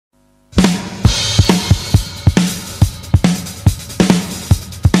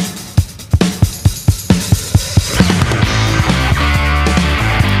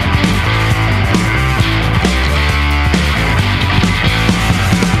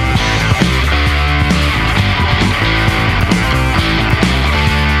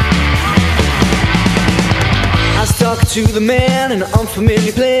to the man in an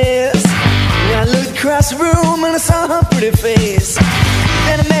unfamiliar place. I looked across the room and I saw her pretty face.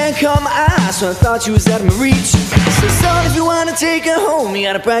 Then a man caught my eye, so I thought she was out of my reach. I said, son, if you want to take her home, you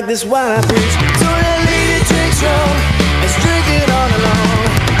gotta practice while I preach. So that lady drinks rum, let's drink it on along.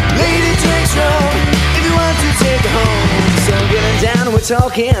 Lady drinks rum, if you want to take her home. So getting down and we're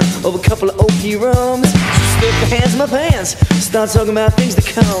talking over a couple of OP rums. She slipped her hands in my pants, start talking about things to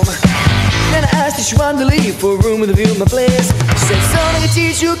come. Then I asked if she wanted to leave for a room with a view of my place. She said, son, I can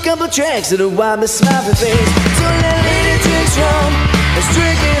teach you a couple of tracks that'll wipe my smiling face. So that lady drinks rum, let's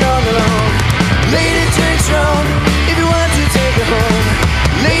drink it on along. Lady drinks rum, if you want to take her home.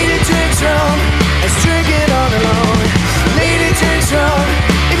 Lady drinks rum, let's drink it on along. Lady drinks rum,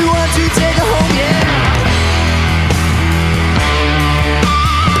 if you want to take her home, yeah.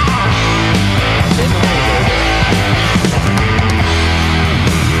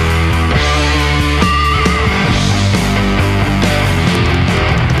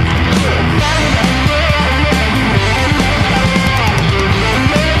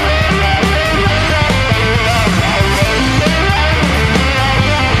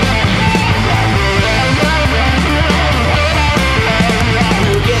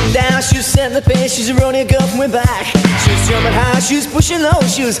 The pace, she's a rodeo girl from way back. She was jumping high, she was pushing low,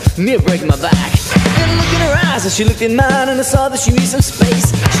 she was near breaking my back. Then I looked in her eyes and she looked in mine, and I saw that she needed some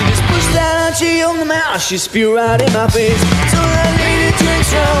space. She just pushed out and she opened her mouth, she spewed right in my face. So that lady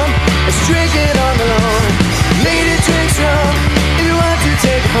drinks rum, let's drink it on the lawn. Lady drinks rum, if you want to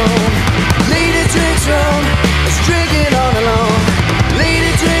take her home. Lady drinks rum, let's drink it on the lawn.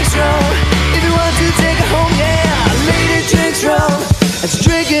 Lady drinks rum, if you want to take her home, yeah. Lady drinks rum, let's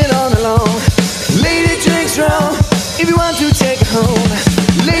drink it on along. Lady drinks rum, if you want to take her home.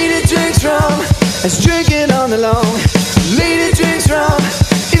 Lady drinks rum, let's drink it on along.